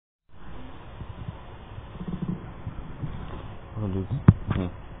lose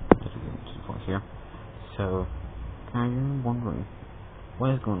here. So, kind of wondering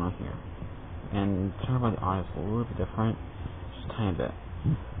what is going on here. And sorry about the audio, it's a little bit different, just a tiny bit.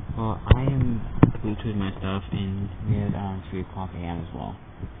 Well, I am Bluetooth my stuff, and we had 3 o'clock a.m. as well.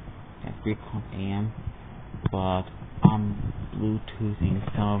 At 3 o'clock a.m. But I'm Bluetoothing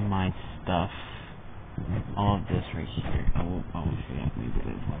some of my stuff. All of this right here. I will show you. Maybe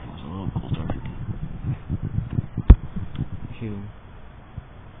this was a little closer.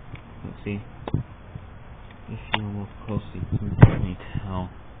 Let's see. If you look closely, you can definitely tell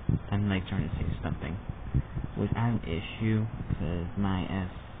I'm like trying to say something. Which I have an issue because my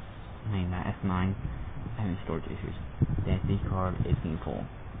S9 having storage issues. The SD card is being full.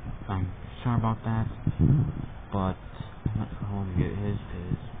 I'm sorry about that, but I'm not sure how good it is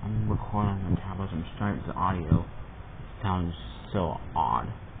because I'm recording on the tablet and starting the audio sounds so odd.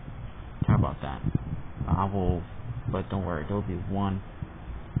 Sorry about that. But don't worry, there will be one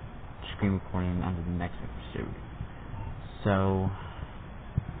screen recording under the next episode. So,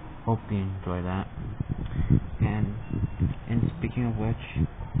 hope you enjoy that. And speaking of which,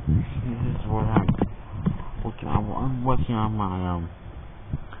 this is what I'm working on. I'm working on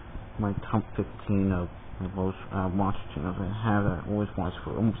my top 15 of my most watch channels I have that I always watch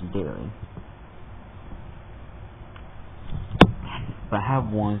for almost daily. But I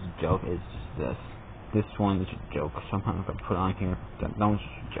have one joke is just this. This one is a joke. Sometimes I put on here that one's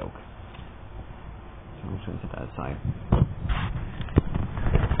just a joke. So I'm just going to set that aside.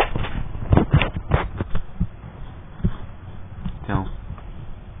 So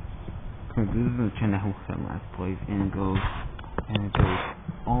this is the channel I set last place, and it goes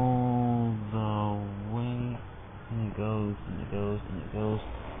all the way, and it goes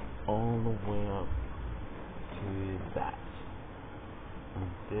all the way up to that, and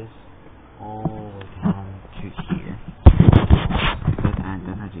this all the way down to here.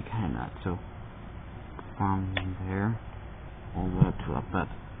 That's actually kind of not. So from there all the way up to up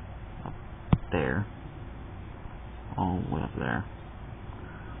there, all the way up there.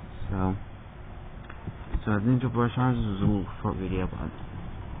 So I think the brush size is a little short video, but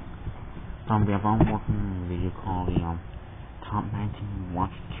I'm working on a video called the top 19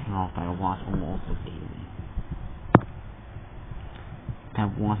 watch channels that I watch almost daily.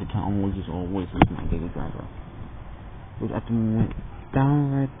 That watch channel is always my daily driver. Which at the moment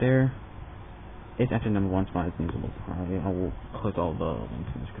down right there, it's actually number 1 spot. It seems a little private. I will put all the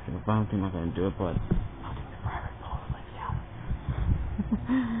links in the description. If I don't think I'm gonna do it, but I'll take the private, pull the links down.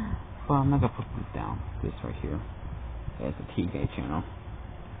 But I'm not gonna put this down. This right here. It's a TK channel.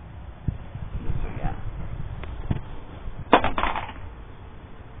 So yeah.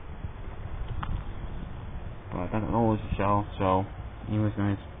 But that's always a show. So, anyways,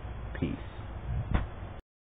 guys.